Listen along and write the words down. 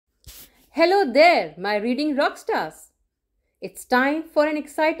Hello there, my reading rock stars. It's time for an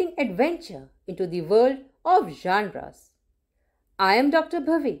exciting adventure into the world of genres. I am Dr.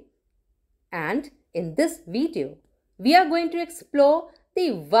 Bhavi, and in this video, we are going to explore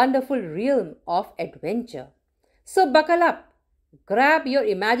the wonderful realm of adventure. So buckle up, grab your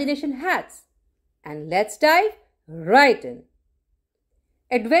imagination hats, and let's dive right in.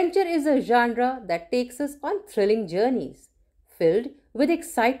 Adventure is a genre that takes us on thrilling journeys, filled with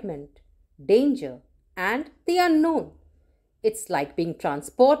excitement, danger, and the unknown. It's like being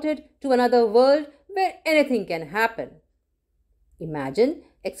transported to another world where anything can happen. Imagine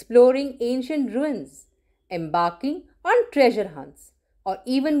exploring ancient ruins, embarking on treasure hunts, or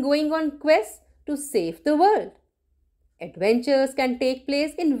even going on quests to save the world. Adventures can take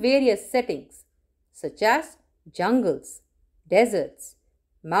place in various settings, such as jungles, deserts,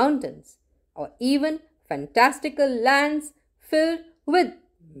 mountains, or even fantastical lands filled with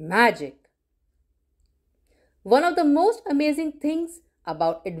magic. One of the most amazing things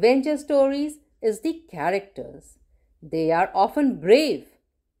about adventure stories is the characters. They are often brave,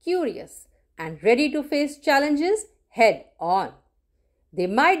 curious, and ready to face challenges head on. They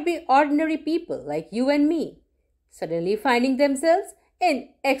might be ordinary people like you and me, suddenly finding themselves in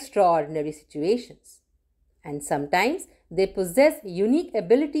extraordinary situations. And sometimes they possess unique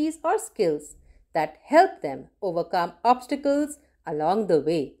abilities or skills that help them overcome obstacles along the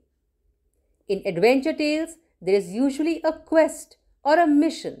way. In adventure tales, there is usually a quest or a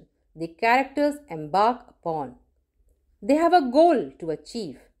mission the characters embark upon. They have a goal to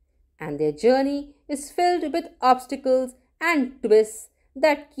achieve, and their journey is filled with obstacles and twists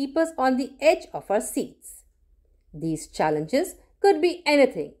that keep us on the edge of our seats. These challenges could be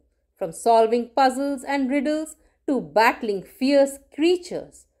anything from solving puzzles and riddles to battling fierce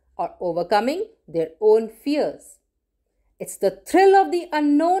creatures or overcoming their own fears. It's the thrill of the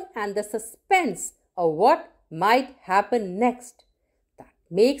unknown and the suspense of what might happen next that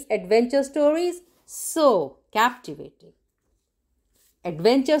makes adventure stories so captivating.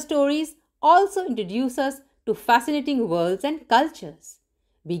 Adventure stories also introduce us to fascinating worlds and cultures.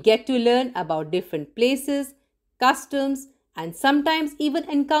 We get to learn about different places, customs, and sometimes even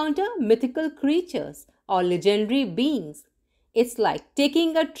encounter mythical creatures or legendary beings. It's like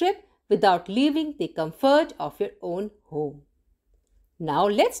taking a trip without leaving the comfort of your own home. Now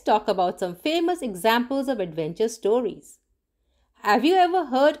let's talk about some famous examples of adventure stories. Have you ever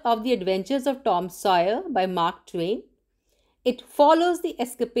heard of The Adventures of Tom Sawyer by Mark Twain? It follows the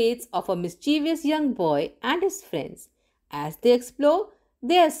escapades of a mischievous young boy and his friends as they explore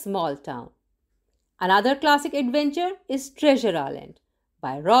their small town. Another classic adventure is Treasure Island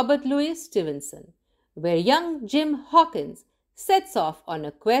by Robert Louis Stevenson, where young Jim Hawkins sets off on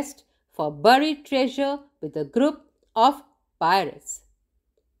a quest for buried treasure with a group of pirates.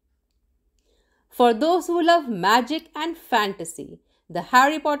 For those who love magic and fantasy, the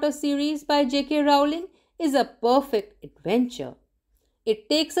Harry Potter series by J.K. Rowling is a perfect adventure. It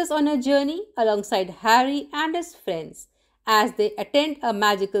takes us on a journey alongside Harry and his friends as they attend a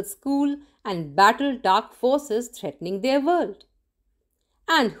magical school and battle dark forces threatening their world.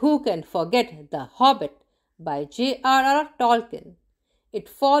 And who can forget The Hobbit by J.R.R. Tolkien? It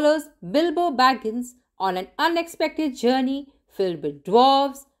follows Bilbo Baggins on an unexpected journey filled with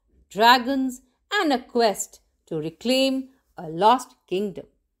dwarves, dragons, and a quest to reclaim a lost kingdom.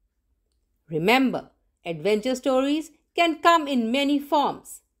 Remember, adventure stories can come in many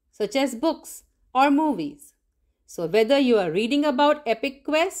forms, such as books or movies. So whether you are reading about epic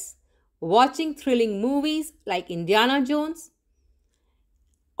quests, watching thrilling movies like Indiana Jones,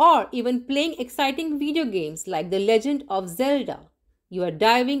 or even playing exciting video games like The Legend of Zelda, you are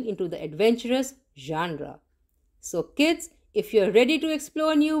diving into the adventurous genre. So kids, if you are ready to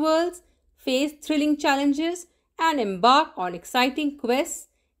explore new worlds, face thrilling challenges, and embark on exciting quests,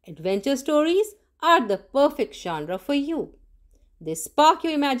 adventure stories are the perfect genre for you. They spark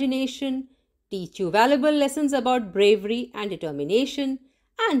your imagination, teach you valuable lessons about bravery and determination,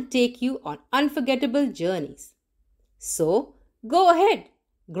 and take you on unforgettable journeys. So, go ahead,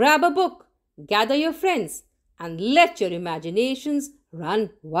 grab a book, gather your friends, and let your imaginations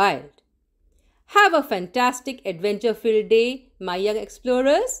run wild. Have a fantastic adventure-filled day, my young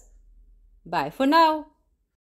explorers. Bye for now.